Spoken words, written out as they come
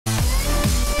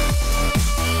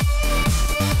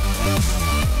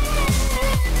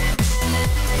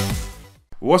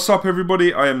What's up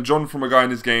everybody, I am John from A Guy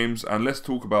in His Games, and let's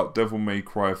talk about Devil May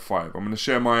Cry 5. I'm going to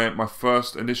share my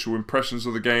first initial impressions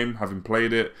of the game, having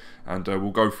played it, and we'll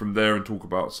go from there and talk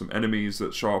about some enemies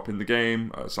that show up in the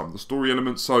game, some of the story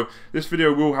elements. So this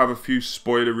video will have a few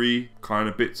spoilery kind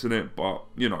of bits in it, but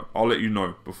you know, I'll let you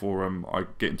know before I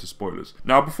get into spoilers.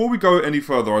 Now before we go any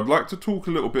further, I'd like to talk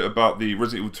a little bit about the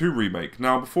Resident Evil 2 remake.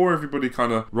 Now before everybody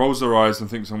kind of rolls their eyes and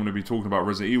thinks I'm going to be talking about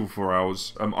Resident Evil for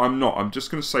hours, I'm not. I'm just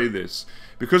going to say this.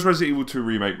 Because Resident Evil 2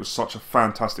 Remake was such a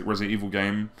fantastic Resident Evil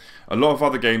game, a lot of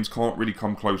other games can't really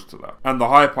come close to that. And the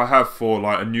hype I have for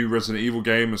like a new Resident Evil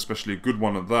game, especially a good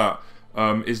one at that,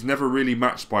 is never really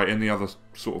matched by any other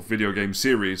sort of video game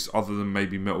series other than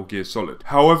maybe Metal Gear Solid.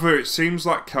 However, it seems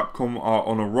like Capcom are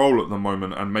on a roll at the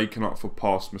moment and making up for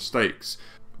past mistakes.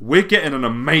 We're getting an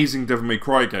amazing Devil May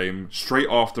Cry game straight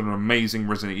after an amazing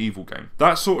Resident Evil game.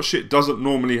 That sort of shit doesn't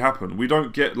normally happen. We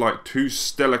don't get like two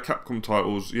stellar Capcom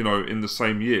titles, you know, in the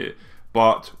same year.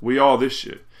 But we are this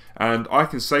year. And I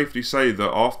can safely say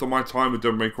that after my time with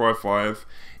Devil May Cry 5,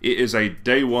 it is a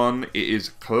day one, it is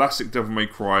classic Devil May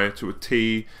Cry to a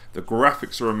T. The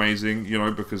graphics are amazing, you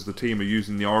know, because the team are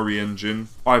using the RE engine.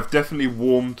 I've definitely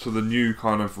warmed to the new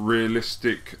kind of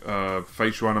realistic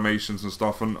facial animations and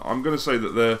stuff, and I'm going to say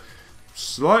that they're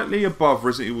slightly above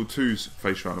Resident Evil 2's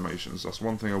facial animations. That's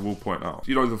one thing I will point out.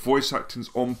 You know, the voice acting's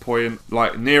on point.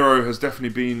 Like, Nero has definitely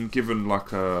been given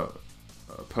like a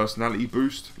personality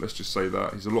boost, let's just say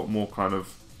that. He's a lot more kind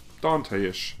of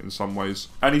Dante-ish in some ways,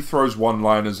 and he throws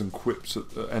one-liners and quips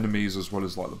at the enemies as well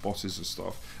as like the bosses and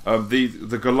stuff.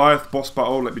 The Goliath boss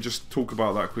battle, let me just talk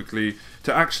about that quickly.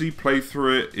 To actually play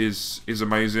through it is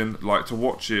amazing. Like, to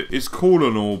watch it is cool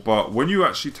and all, but when you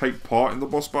actually take part in the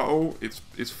boss battle,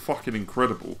 it's fucking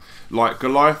incredible. Like,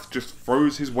 Goliath just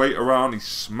throws his weight around, he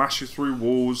smashes through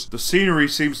walls. The scenery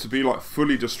seems to be like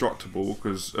fully destructible,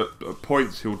 because at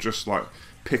points he'll just like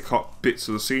pick up bits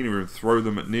of the scenery and throw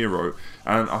them at Nero,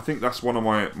 and I think that's one of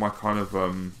my kind of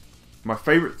my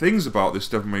favourite things about this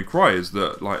Devil May Cry is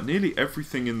that like nearly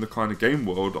everything in the kind of game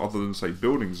world, other than say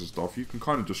buildings and stuff, you can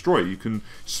kind of destroy. You can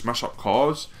smash up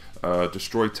cars,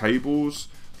 destroy tables.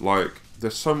 Like,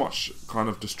 there's so much kind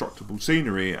of destructible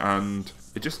scenery, and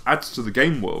it just adds to the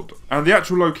game world. And the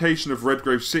actual location of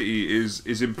Redgrave City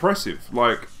is impressive.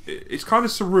 Like, it's kind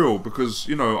of surreal because,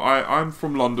 you know, I'm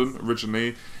from London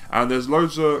originally, and there's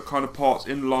loads of kind of parts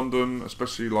in London,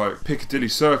 especially like Piccadilly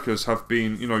Circus, have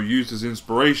been, you know, used as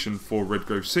inspiration for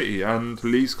Redgrave City, and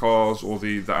police cars or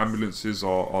the ambulances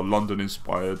are London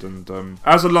inspired. And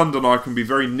as a Londoner, I can be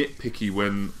very nitpicky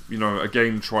when, you know, a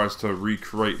game tries to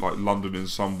recreate like London in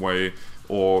some way,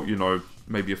 or, you know,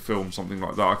 maybe a film, something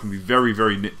like that. I can be very,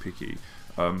 very nitpicky.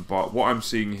 But what I'm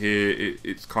seeing here,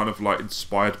 it's kind of like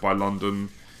inspired by London,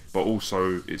 but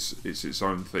also it's its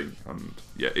own thing, and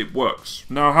yeah, it works.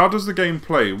 Now, how does the game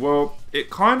play? Well, it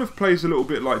kind of plays a little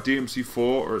bit like DMC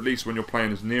 4, or at least when you're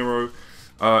playing as Nero.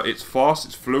 It's fast,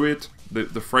 it's fluid.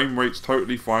 The frame rate's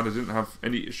totally fine. I didn't have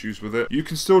any issues with it. You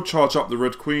can still charge up the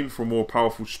Red Queen for a more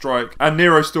powerful strike. And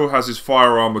Nero still has his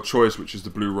firearm of choice, which is the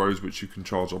Blue Rose, which you can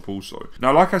charge up also.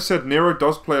 Now, like I said, Nero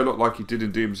does play a lot like he did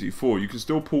in DMC 4. You can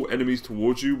still pull enemies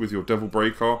towards you with your Devil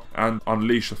Breaker and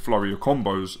unleash a flurry of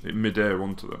combos in mid-air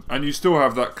onto them. And you still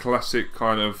have that classic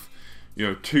kind of, you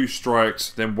know, 2 strikes,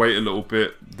 then wait a little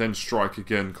bit, then strike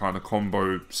again kind of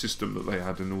combo system that they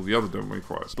had in all the other Devil May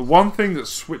Crys. The one thing that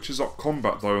switches up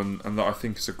combat though, and that I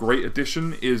think is a great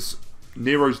addition, is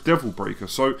Nero's Devil Breaker.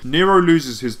 So Nero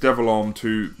loses his Devil Arm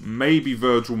to maybe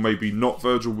Virgil, maybe not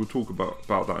Virgil. We'll talk about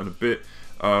that in a bit.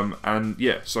 And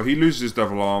yeah, so he loses his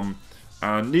Devil Arm,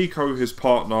 and Nico, his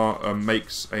partner,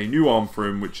 makes a new arm for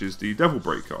him, which is the Devil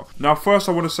Breaker. Now, first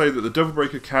I want to say that the Devil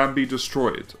Breaker can be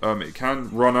destroyed. It can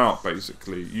run out,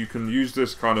 basically. You can use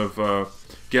this kind of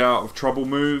get out of trouble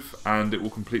move, and it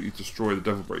will completely destroy the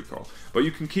Devil Breaker. But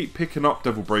you can keep picking up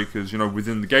Devil Breakers, you know,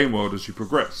 within the game world as you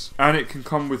progress. And it can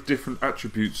come with different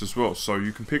attributes as well. So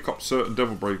you can pick up certain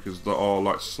Devil Breakers that are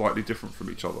like slightly different from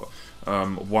each other.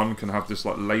 One can have this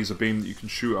like laser beam that you can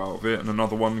shoot out of it, and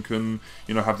another one can,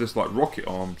 you know, have this like rocket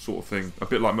arm sort of thing, a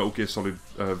bit like Metal Gear Solid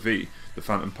V, the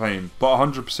Phantom Pain, but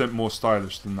 100% more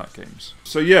stylish than that game's.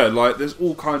 So yeah, like there's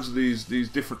all kinds of these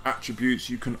different attributes.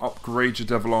 You can upgrade your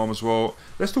Devil Arm as well.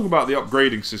 Let's talk about the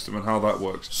upgrading system and how that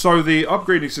works. So the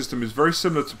upgrading system is very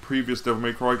similar to previous Devil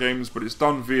May Cry games, but it's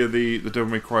done via the Devil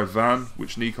May Cry van,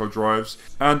 which Nico drives.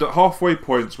 And at halfway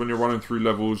points when you're running through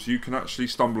levels, you can actually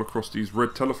stumble across these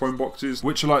red telephone boxes,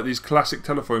 which are like these classic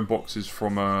telephone boxes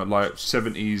from like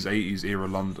 70s, 80s era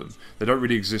London. They don't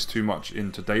really exist too much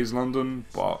in today's London,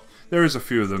 but there is a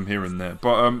few of them here and there.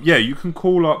 But yeah, you can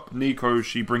call up Nico,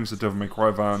 she brings the Devil May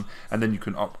Cry van, and then you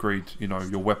can upgrade, you know,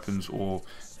 your weapons or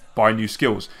buy new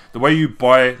skills. The way you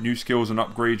buy new skills and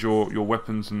upgrade your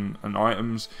weapons and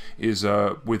items is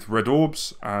with red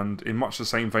orbs, and in much the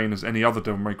same vein as any other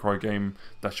Devil May Cry game,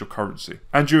 that's your currency.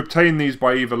 And you obtain these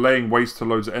by either laying waste to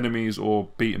loads of enemies or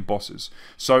beating bosses.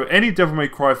 So any Devil May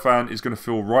Cry fan is going to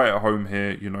feel right at home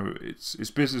here. You know, it's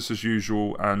business as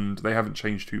usual, and they haven't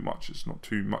changed too much. It's not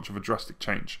too much of a drastic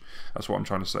change. That's what I'm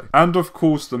trying to say. And of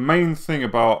course, the main thing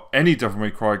about any Devil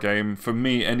May Cry game, for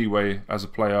me anyway, as a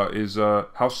player, is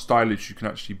how stylish you can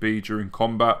actually be during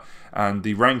combat, and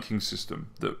the ranking system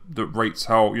that rates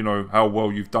how, you know, how well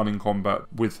you've done in combat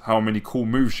with how many cool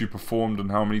moves you performed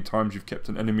and how many times you've kept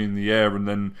an enemy in the air and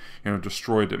then, you know,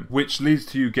 destroyed him, which leads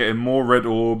to you getting more red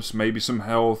orbs, maybe some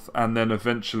health, and then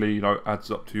eventually, you know,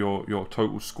 adds up to your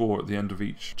total score at the end of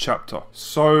each chapter.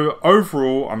 So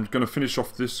overall, I'm going to finish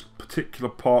off this particular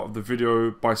part of the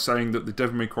video by saying that the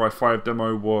Devil May Cry 5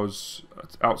 demo was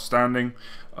outstanding.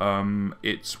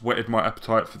 It's whetted my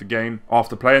appetite for the game.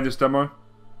 After playing this demo,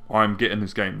 I'm getting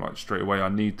this game, like, straight away. I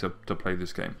need to play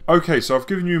this game. Okay, so I've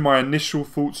given you my initial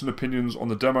thoughts and opinions on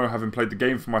the demo, having played the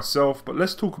game for myself, but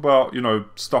let's talk about, you know,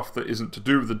 stuff that isn't to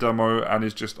do with the demo and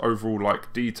is just overall,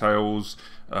 like, details,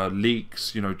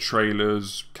 leaks, you know,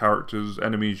 trailers, characters,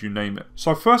 enemies, you name it.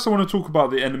 So first I want to talk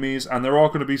about the enemies, and there are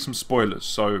going to be some spoilers,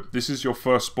 so this is your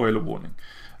first spoiler warning.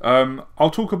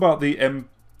 I'll talk about the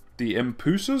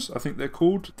Empusas, I think they're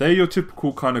called. They're your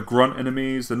typical kind of grunt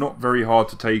enemies. They're not very hard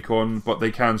to take on, but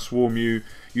they can swarm you.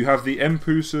 You have the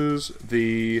Empusas,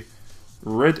 the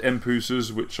red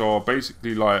Empusas, which are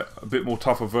basically like a bit more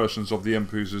tougher versions of the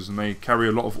Empusas, and they carry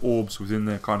a lot of orbs within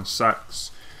their kind of sacks.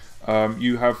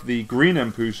 You have the green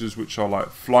Empusas, which are like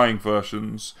flying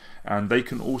versions, and they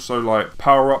can also like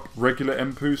power up regular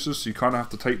Empusas, so you kind of have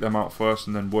to take them out first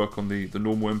and then work on the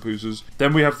normal Empusas.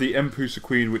 Then we have the Empusa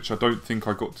Queen, which I don't think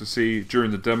I got to see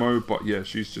during the demo, but yeah,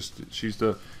 she's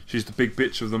the big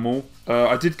bitch of them all.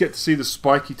 I did get to see the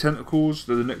spiky tentacles.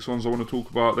 They're the next ones I want to talk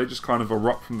about. They just kind of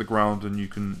erupt from the ground, and you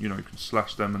can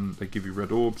slash them and they give you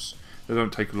red orbs. They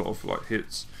don't take a lot of like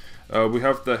hits. We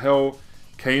have the Hell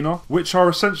Kana, which are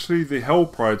essentially the Hell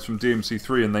Prides from DMC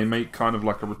 3, and they make kind of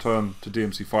like a return to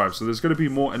DMC 5. So there's going to be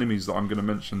more enemies that I'm going to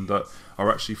mention that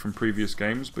are actually from previous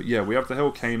games. But yeah, we have the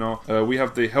Hell Kana, we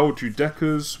have the Hell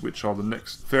Judekas, which are the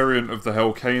next variant of the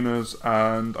Hell Kanas,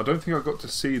 and I don't think I got to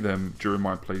see them during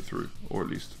my playthrough, or at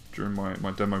least during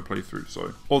my demo playthrough.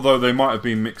 So although they might have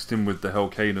been mixed in with the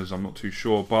Hell Kanas, I'm not too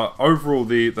sure. But overall,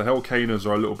 the Hell Kanas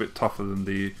are a little bit tougher than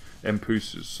the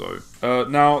Empusas. So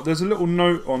now there's a little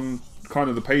note on kind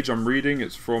of the page I'm reading.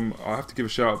 It's from, I have to give a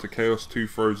shout out to Chaos 2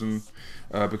 Frozen,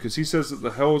 because he says that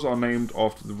the hells are named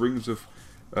after the rings of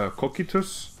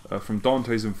Cocytus from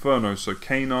Dante's Inferno. So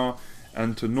Cana,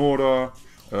 Antenora,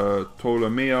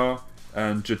 Ptolemaea,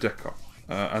 and Judeca.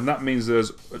 And that means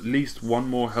there's at least one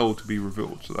more hell to be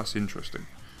revealed, so that's interesting.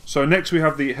 So next we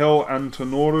have the Hell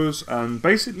Antenoras, and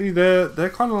basically they're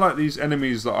kind of like these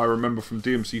enemies that I remember from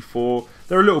DMC 4.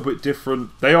 They're a little bit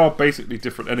different. They are basically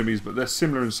different enemies, but they're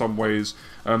similar in some ways.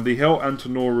 The Hell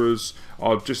Antenoras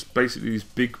are just basically these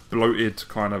big bloated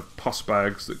kind of pus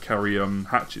bags that carry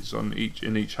hatchets in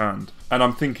each hand. And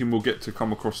I'm thinking we'll get to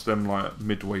come across them like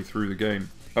midway through the game.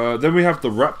 Then we have the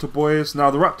Raptor Boys. Now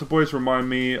the Raptor Boys remind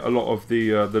me a lot of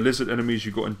the lizard enemies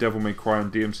you got in Devil May Cry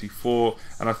and DMC 4,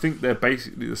 and I think they're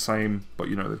basically the same, but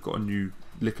you know, they've got a new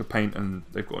lick of paint and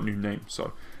they've got a new name,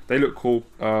 so they look cool.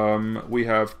 We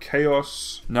have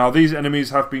Chaos. Now these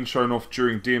enemies have been shown off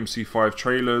during DMC 5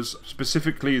 trailers,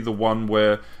 specifically the one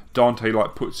where Dante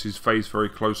like puts his face very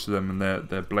close to them and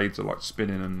their blades are like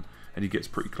spinning and he gets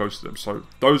pretty close to them. So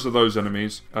those are those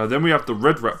enemies. Then we have the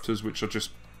Red Raptors, which are just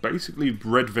basically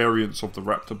red variants of the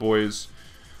Raptor Boys,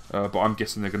 but I'm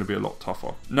guessing they're going to be a lot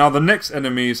tougher. Now the next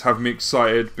enemies have me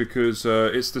excited because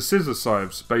it's the Scissor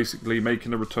Scythes basically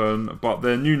making a return, but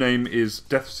their new name is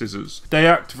Death Scissors. They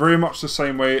act very much the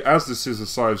same way as the Scissor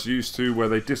Scythes used to, where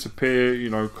they disappear,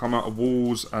 you know, come out of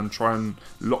walls and try and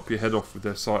lop your head off with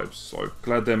their scythes. So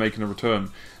glad they're making a return.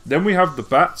 Then we have the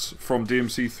Bats from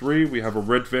DMC 3. We have a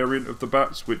red variant of the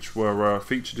Bats, which were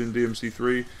featured in DMC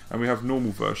 3, and we have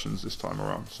normal versions this time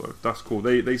around, so that's cool.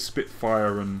 They spit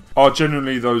fire and are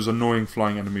generally those annoying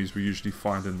flying enemies we usually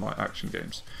find in like action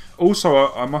games.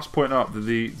 Also, I must point out that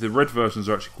the red versions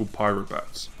are actually called Pyro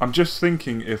Bats. I'm just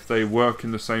thinking if they work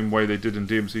in the same way they did in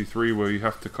DMC 3, where you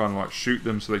have to kind of like shoot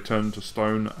them so they turn to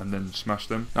stone and then smash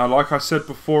them. Now, like I said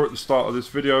before at the start of this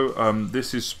video,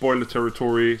 this is spoiler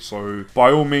territory, so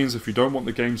by all means, if you don't want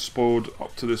the game spoiled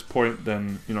up to this point,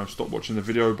 then, you know, stop watching the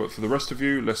video. But for the rest of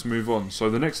you, let's move on. So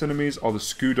the next enemies are the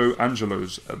Scudo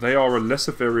Angelos. They are a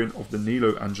lesser variant of the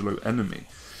Nilo Angelo enemy.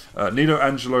 Nino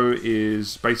Angelo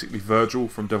is basically Virgil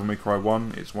from Devil May Cry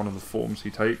 1. It's one of the forms he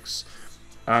takes.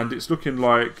 And it's looking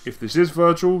like if this is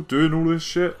Virgil doing all this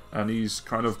shit, and he's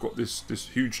kind of got this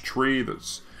huge tree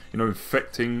that's, you know,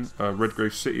 infecting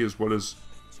Redgrave City as well as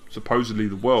supposedly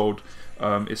the world,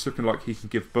 it's looking like he can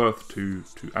give birth to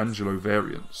Angelo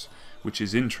variants, which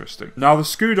is interesting. Now the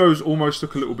Scudos almost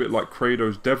look a little bit like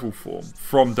Kratos' devil form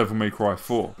from Devil May Cry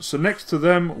 4. So next to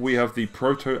them we have the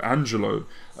Proto-Angelo.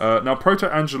 Now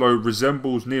Proto-Angelo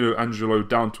resembles Nino Angelo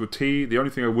down to a T. The only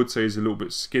thing I would say is a little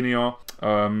bit skinnier,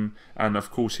 and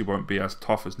of course he won't be as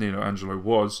tough as Nino Angelo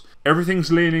was.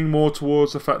 Everything's leaning more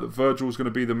towards the fact that Virgil's going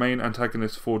to be the main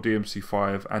antagonist for DMC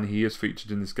 5, and he is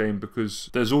featured in this game because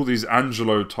there's all these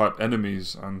Angelo type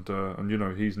enemies, and you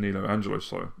know, he's Nino Angelo,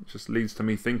 so it just leads to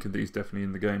me thinking that he's definitely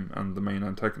in the game and the main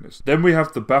antagonist. Then we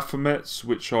have the Baphomets,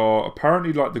 which are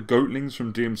apparently like the goatlings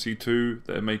from DMC 2.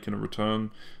 They're making a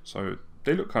return, so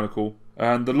they look kind of cool.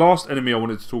 And the last enemy I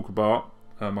wanted to talk about,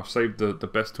 I've saved the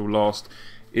best till last,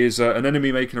 is an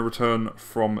enemy making a return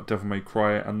from Devil May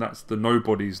Cry, and that's the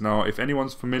Nobodies. Now, if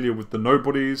anyone's familiar with the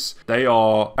Nobodies, they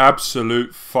are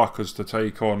absolute fuckers to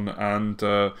take on,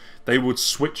 and they would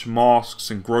switch masks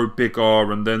and grow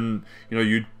bigger, and then, you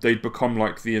know, they'd become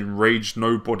like the enraged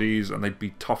Nobodies, and they'd be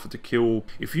tougher to kill.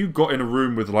 If you got in a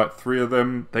room with like 3 of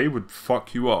them, they would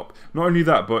fuck you up. Not only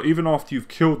that, but even after you've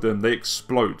killed them, they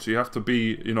explode, so you have to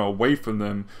be, you know, away from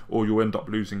them, or you'll end up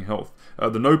losing health.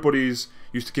 The Nobodies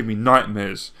used to give me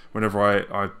nightmares whenever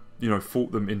I you know,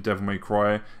 fought them in Devil May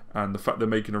Cry, and the fact they're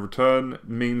making a return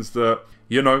means that,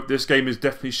 you know, this game is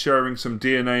definitely sharing some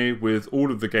DNA with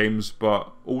all of the games,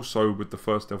 but also with the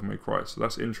first Devil May Cry, so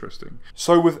that's interesting.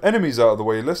 So with enemies out of the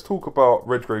way, let's talk about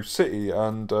Redgrave City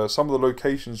and some of the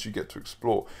locations you get to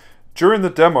explore. During the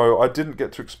demo, I didn't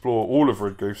get to explore all of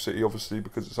Redgrave City, obviously,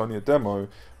 because it's only a demo,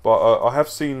 but I have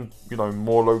seen, you know,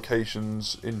 more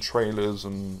locations in trailers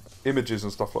and images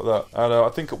and stuff like that. And I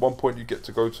think at one point you get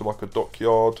to go to like a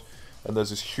dockyard, and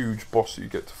there's this huge boss that you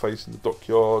get to face in the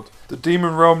dockyard. The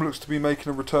Demon Realm looks to be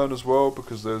making a return as well,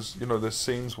 because there's, you know, there's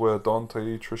scenes where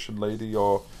Dante, Trish and Lady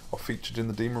are featured in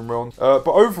the Demon Realm. But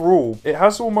overall, it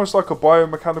has almost like a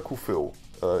biomechanical feel.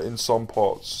 In some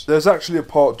parts. There's actually a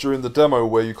part during the demo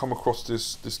where you come across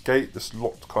this gate, this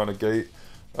locked kind of gate,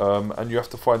 and you have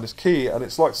to find this key, and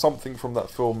it's like something from that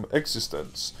film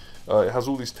Existence. It has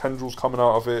all these tendrils coming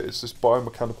out of it. It's this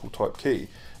biomechanical type key,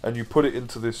 and you put it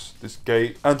into this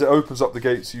gate, and it opens up the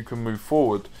gate so you can move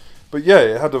forward. But yeah,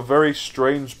 it had a very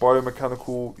strange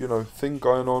biomechanical, you know, thing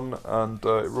going on, and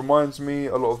it reminds me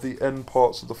a lot of the end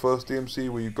parts of the first DMC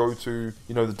where you go to,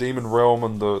 you know, the Demon Realm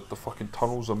and the fucking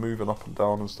tunnels are moving up and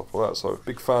down and stuff like that. So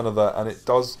big fan of that, and it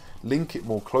does link it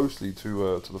more closely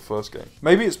to the first game.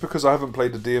 Maybe it's because I haven't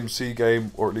played a DMC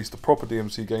game, or at least a proper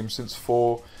DMC game, since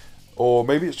 4. Or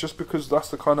maybe it's just because that's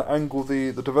the kind of angle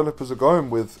the developers are going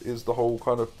with, is the whole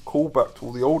kind of callback to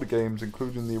all the older games,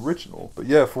 including the original. But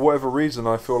yeah, for whatever reason,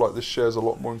 I feel like this shares a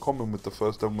lot more in common with the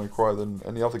first Devil May Cry than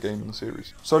any other game in the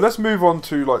series. So let's move on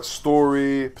to like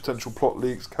story, potential plot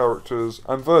leaks, characters,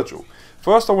 and Virgil.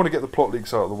 First, I want to get the plot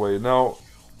leaks out of the way. Now,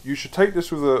 you should take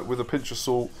this with a pinch of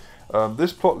salt.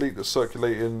 This plot leak that's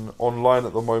circulating online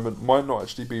at the moment might not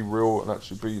actually be real and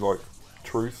actually be like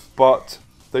truth, but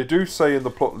they do say in the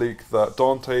plot leak that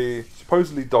Dante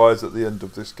supposedly dies at the end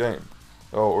of this game,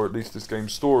 or at least this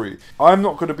game's story. I'm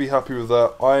not going to be happy with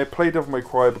that. I play Devil May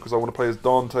Cry because I want to play as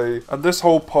Dante, and this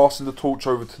whole passing the torch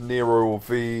over to Nero or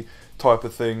V type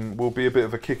of thing will be a bit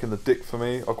of a kick in the dick for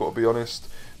me, I've got to be honest.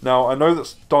 Now, I know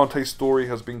that Dante's story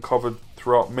has been covered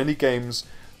throughout many games,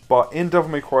 but in Devil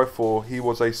May Cry 4, he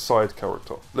was a side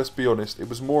character. Let's be honest, it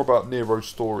was more about Nero's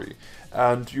story.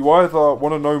 And you either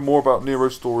want to know more about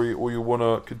Nero's story, or you want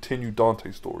to continue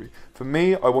Dante's story. For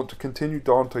me, I want to continue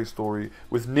Dante's story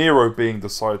with Nero being the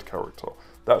side character.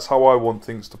 That's how I want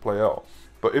things to play out.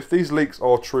 But if these leaks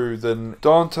are true, then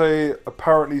Dante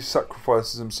apparently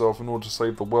sacrifices himself in order to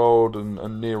save the world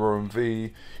and Nero and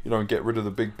V, you know, and get rid of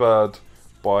the big bad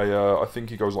by, I think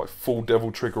he goes like full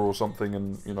devil trigger or something,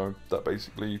 and, you know, that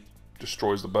basically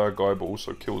destroys the bad guy but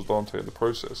also kills Dante in the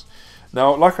process.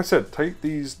 Now, like I said, take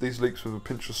these leaks with a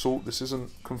pinch of salt. This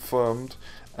isn't confirmed,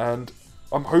 and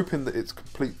I'm hoping that it's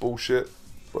complete bullshit,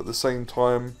 but at the same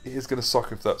time, it is going to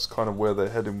suck if that's kind of where they're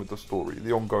heading with the story,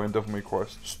 the ongoing Devil May Cry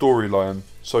storyline.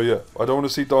 So yeah, I don't want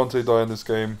to see Dante die in this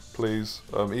game, please.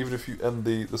 Even if you end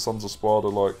the Sons of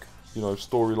Sparda, like, you know,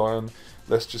 storyline,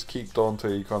 let's just keep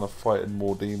Dante kind of fighting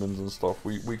more demons and stuff.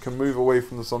 We can move away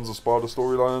from the Sons of Sparta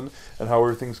storyline and how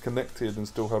everything's connected and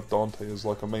still have Dante as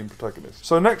like a main protagonist.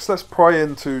 So next, let's pry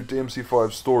into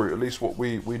DMC5's story, at least what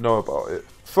we know about it.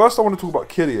 First, I want to talk about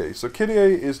Kyrie. So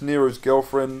Kyrie is Nero's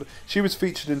girlfriend. She was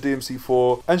featured in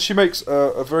DMC4, and she makes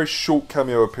a very short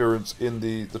cameo appearance in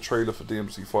the trailer for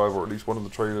DMC5, or at least one of the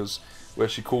trailers, where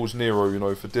she calls Nero, you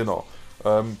know, for dinner.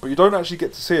 But you don't actually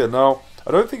get to see her. Now,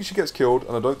 I don't think she gets killed,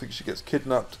 and I don't think she gets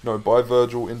kidnapped, you know, by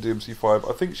Virgil in DMC5.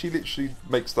 I think she literally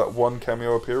makes that one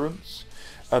cameo appearance,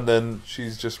 and then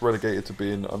she's just relegated to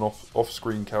being an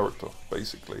off-screen character,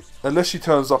 basically. Unless she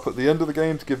turns up at the end of the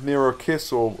game to give Nero a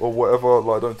kiss or whatever,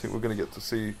 like, I don't think we're going to get to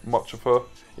see much of her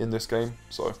in this game.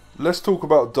 So let's talk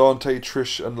about Dante,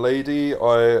 Trish and Lady.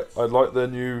 I like their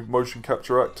new motion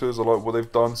capture actors. I like what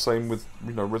they've done. Same with,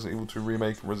 you know, Resident Evil 2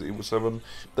 Remake and Resident Evil 7.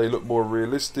 They look more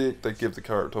realistic. They give the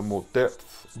character more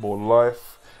depth, more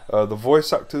life. The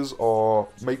voice actors are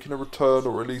making a return,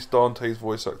 or at least Dante's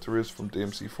voice actor is from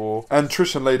DMC4. And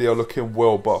Trish and Lady are looking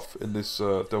well buff in this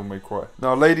Devil May Cry.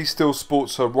 Now, Lady still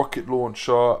sports her rocket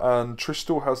launcher, and Trish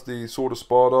still has the Sword of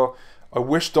Sparta. I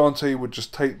wish Dante would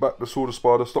just take back the Sword of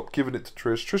Sparta, stop giving it to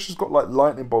Trish. Trish has got like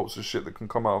lightning bolts and shit that can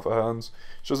come out of her hands.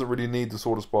 She doesn't really need the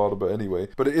Sword of Sparta, but anyway.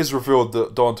 But it is revealed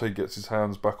that Dante gets his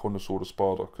hands back on the Sword of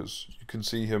Sparta, because you can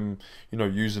see him, you know,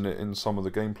 using it in some of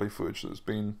the gameplay footage that's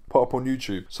been put up on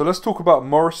YouTube. So let's talk about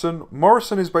Morrison.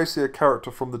 Morrison is basically a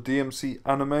character from the DMC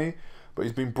anime, but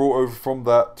he's been brought over from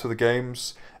that to the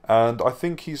games. And I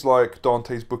think he's like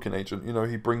Dante's booking agent. You know,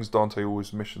 he brings Dante all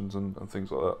his missions and things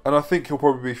like that. And I think he'll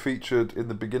probably be featured in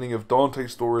the beginning of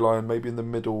Dante's storyline, maybe in the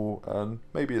middle, and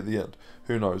maybe at the end.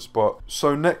 Who knows? But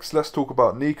so next, let's talk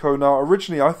about Nico. Now,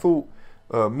 originally I thought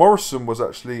Morrison was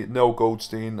actually Nell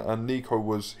Goldstein and Nico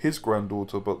was his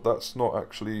granddaughter, but that's not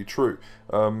actually true.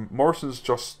 Morrison's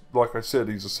just, like I said,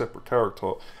 he's a separate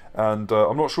character. And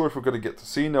I'm not sure if we're going to get to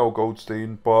see Nell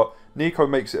Goldstein, but Nico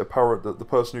makes it apparent that the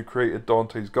person who created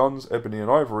Dante's guns, Ebony and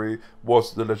Ivory,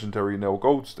 was the legendary Nell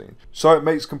Goldstein. So it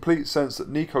makes complete sense that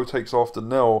Nico takes after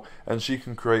Nell, and she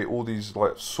can create all these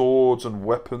like swords and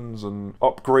weapons and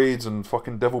upgrades and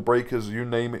fucking devil breakers, you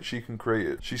name it, she can create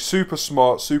it. She's super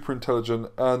smart, super intelligent,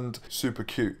 and super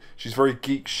cute. She's very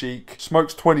geek chic,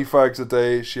 smokes 20 fags a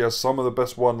day, she has some of the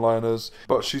best one-liners,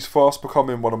 but she's fast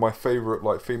becoming one of my favourite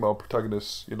like female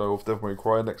protagonists, you know, of Devil May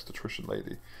Cry, next to Trish and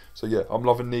Lady. So yeah, I'm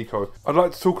loving Nico. I'd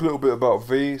like to talk a little bit about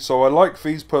V. So I like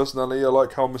V's personality. I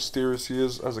like how mysterious he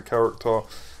is as a character.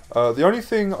 The only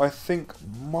thing I think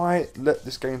might let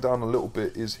this game down a little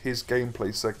bit is his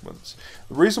gameplay segments.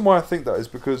 The reason why I think that is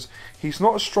because he's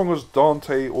not as strong as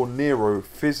Dante or Nero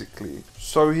physically.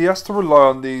 So he has to rely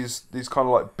on these kind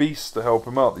of like beasts to help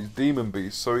him out, these demon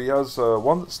beasts. So he has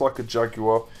one that's like a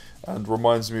jaguar, and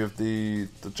reminds me of the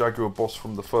Jaguar boss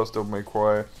from the first Devil May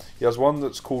Cry. He has one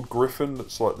that's called Griffin,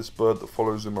 that's like this bird that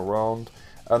follows him around,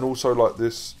 and also like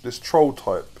this troll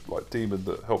type like demon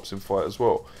that helps him fight as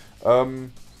well.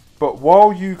 But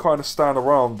while you kind of stand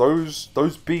around, those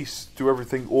beasts do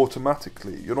everything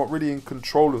automatically. You're not really in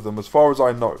control of them, as far as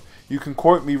I know. You can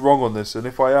quote me wrong on this, and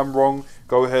if I am wrong,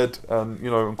 go ahead and,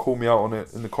 you know, and call me out on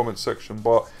it in the comments section.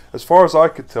 But as far as I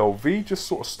could tell, V just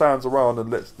sort of stands around and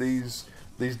lets these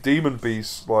demon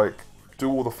beasts like do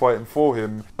all the fighting for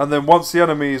him, and then once the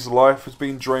enemy's life has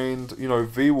been drained, you know,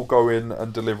 V will go in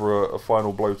and deliver a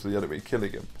final blow to the enemy,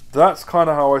 killing him. That's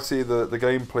kind of how I see the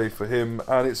gameplay for him,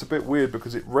 and it's a bit weird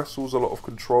because it wrestles a lot of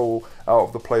control out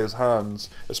of the player's hands,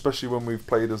 especially when we've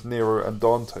played as Nero and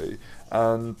Dante.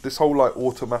 And this whole like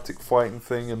automatic fighting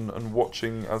thing and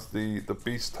watching as the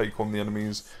beasts take on the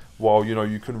enemies, while, you know,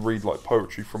 you can read like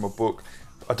poetry from a book,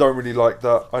 I don't really like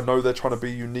that. I know they're trying to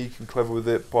be unique and clever with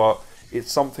it, but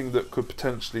it's something that could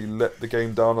potentially let the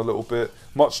game down a little bit.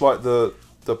 Much like the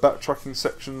backtracking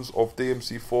sections of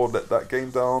DMC4 let that game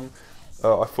down,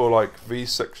 I feel like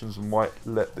these sections might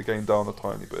let the game down a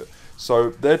tiny bit.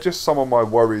 So they're just some of my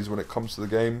worries when it comes to the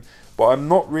game, but I'm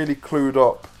not really clued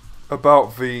up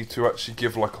about V to actually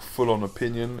give like a full-on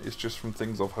opinion. It's just from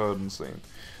things I've heard and seen.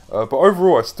 But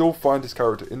overall, I still find his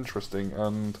character interesting,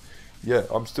 and yeah,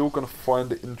 I'm still going to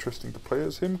find it interesting to play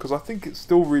as him, because I think it's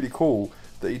still really cool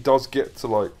that he does get to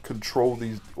like control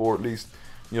these, or at least,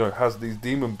 you know, has these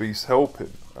demon beasts help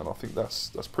him, and I think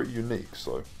that's pretty unique.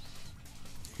 So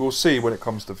we'll see when it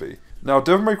comes to V. Now,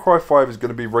 Devil May Cry 5 is going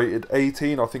to be rated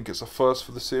 18. I think it's a first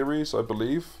for the series, I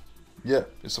believe. Yeah,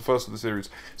 it's the first of the series.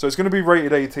 So it's going to be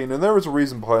rated 18, and there is a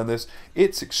reason behind this.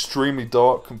 It's extremely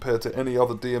dark compared to any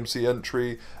other DMC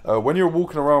entry. When you're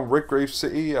walking around Redgrave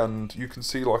City and you can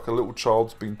see like a little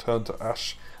child's been turned to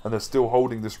ash and they're still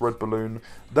holding this red balloon,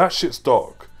 that shit's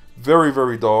dark. Very,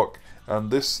 very dark. and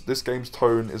this game's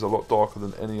tone is a lot darker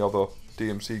than any other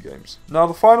DMC games. Now,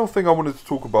 the final thing I wanted to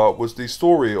talk about was the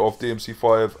story of DMC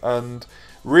 5 and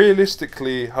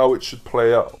realistically how it should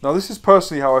play out. Now, this is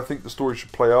personally how I think the story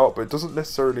should play out, but it doesn't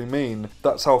necessarily mean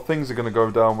that's how things are going to go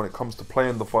down when it comes to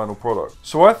playing the final product.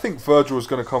 So I think Virgil is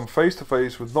going to come face to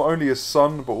face with not only his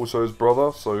son but also his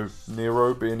brother, so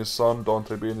Nero being his son,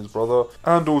 Dante being his brother,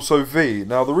 and also V.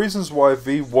 Now, the reasons why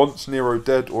V wants Nero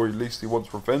dead, or at least he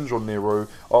wants revenge on Nero,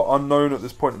 are unknown at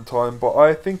this point in time, but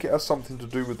I think it has something to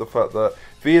do with the fact that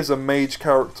V is a mage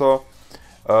character.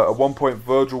 At one point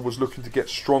Virgil was looking to get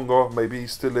stronger, maybe he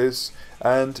still is,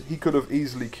 and he could have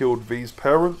easily killed V's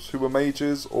parents who were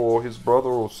mages, or his brother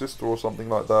or sister or something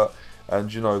like that,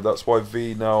 and you know, that's why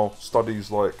V now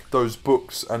studies like those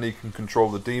books and he can control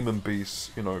the demon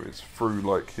beasts, you know, it's through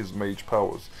like his mage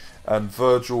powers. And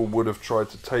Virgil would have tried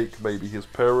to take maybe his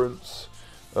parents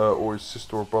or his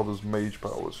sister or brother's mage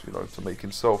powers, you know, to make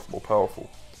himself more powerful.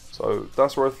 So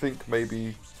that's where I think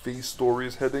maybe V's story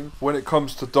is heading. When it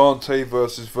comes to Dante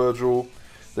versus Virgil,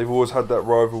 they've always had that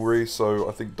rivalry, so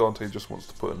I think Dante just wants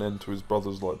to put an end to his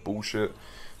brother's like bullshit.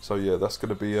 So yeah, that's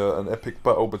going to be an epic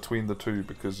battle between the two,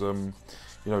 because you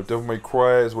know, Devil May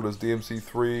Cry as well as DMC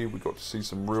 3, we got to see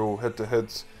some real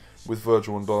head-to-heads with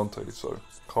Virgil and Dante, so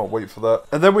can't wait for that.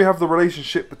 And then we have the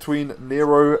relationship between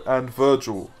Nero and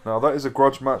Virgil. Now, that is a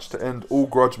grudge match to end all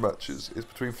grudge matches. It's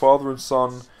between father and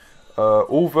son.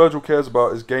 All Virgil cares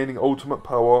about is gaining ultimate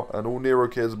power, and all Nero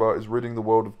cares about is ridding the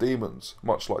world of demons,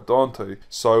 much like Dante.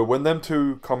 So when them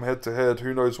two come head to head,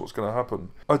 who knows what's going to happen.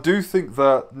 I do think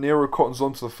that Nero cottons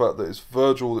onto the fact that it's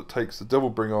Virgil that takes the Devil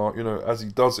Bringer, you know, as he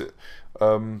does it,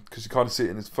 because you kind of see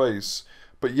it in his face.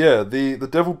 But yeah, the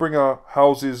Devil Bringer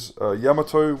houses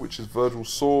Yamato, which is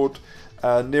Virgil's sword,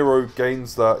 and Nero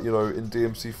gains that, you know, in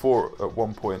DMC 4 at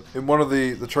one point. In one of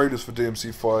the trailers for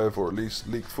DMC 5, or at least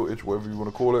leaked footage, whatever you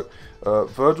want to call it,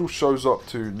 Virgil shows up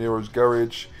to Nero's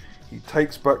garage. He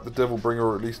takes back the Devil Bringer,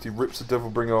 or at least he rips the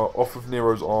Devil Bringer off of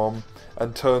Nero's arm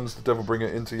and turns the Devil Bringer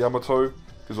into Yamato,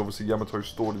 because obviously Yamato's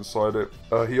stored inside it.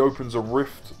 He opens a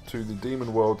rift to the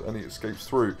demon world and he escapes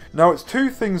through. Now, it's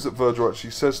two things that Virgil actually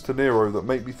says to Nero that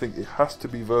make me think it has to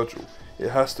be Virgil.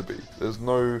 It has to be. There's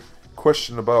no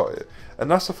question about it. And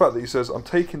that's the fact that he says, I'm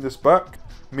taking this back,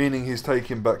 meaning he's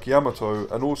taking back Yamato,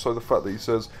 and also the fact that he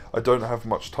says, I don't have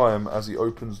much time, as he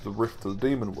opens the rift to the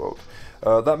demon world.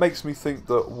 That makes me think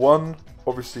that, one,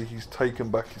 obviously he's taken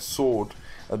back his sword,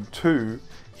 and two,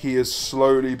 he is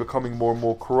slowly becoming more and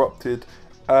more corrupted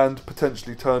and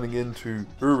potentially turning into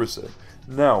Urizen.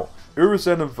 Now,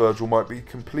 Urizen and Virgil might be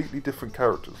completely different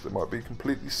characters. They might be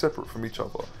completely separate from each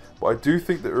other. But I do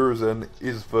think that Urizen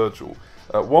is Virgil.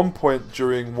 At one point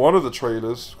during one of the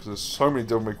trailers, because there's so many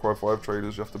Devil May Cry 5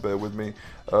 trailers, you have to bear with me,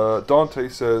 Dante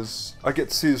says, I get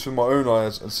to see this with my own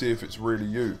eyes and see if it's really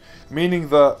you. Meaning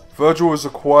that Virgil has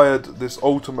acquired this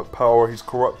ultimate power, he's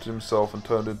corrupted himself and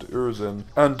turned into Urizen,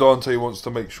 and Dante wants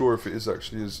to make sure if it is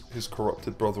actually his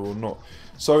corrupted brother or not.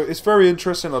 So it's very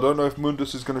interesting. I don't know if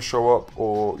Mundus is going to show up,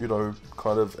 or, you know,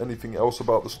 kind of anything else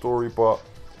about the story, but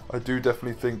I do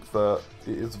definitely think that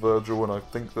it is Virgil, and I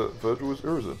think that Virgil is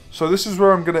Urizen. So this is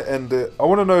where I'm going to end it. I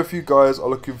want to know if you guys are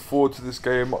looking forward to this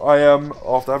game. I am.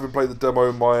 After having played the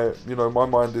demo, my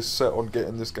mind is set on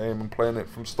getting this game and playing it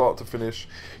from start to finish.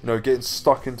 You know, getting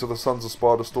stuck into the Sons of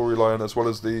Sparta storyline, as well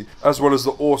as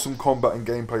the awesome combat and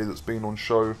gameplay that's been on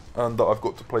show and that I've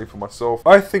got to play for myself.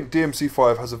 I think DMC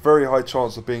 5 has a very high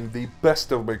chance of being the best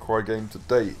Devil May Cry game to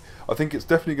date. I think it's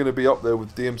definitely going to be up there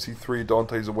with DMC 3,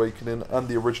 Dante's Awakening, and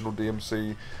the original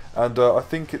DMC. And I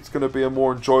think it's going to be a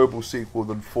more enjoyable sequel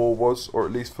than 4 was, or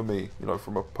at least for me, you know,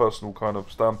 from a personal kind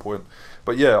of standpoint.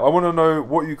 But yeah, I want to know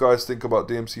what you guys think about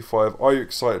DMC 5. Are you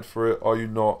excited for it? Are you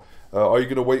not? Are you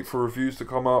going to wait for reviews to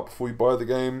come out before you buy the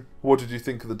game? What did you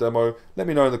think of the demo? Let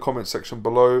me know in the comment section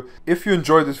below. If you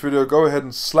enjoyed this video, go ahead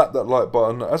and slap that like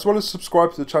button, as well as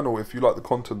subscribe to the channel if you like the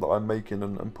content that I'm making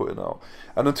and putting out.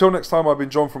 And until next time, I've been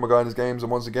John from A Guy and His Games,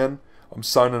 and once again, I'm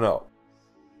signing out.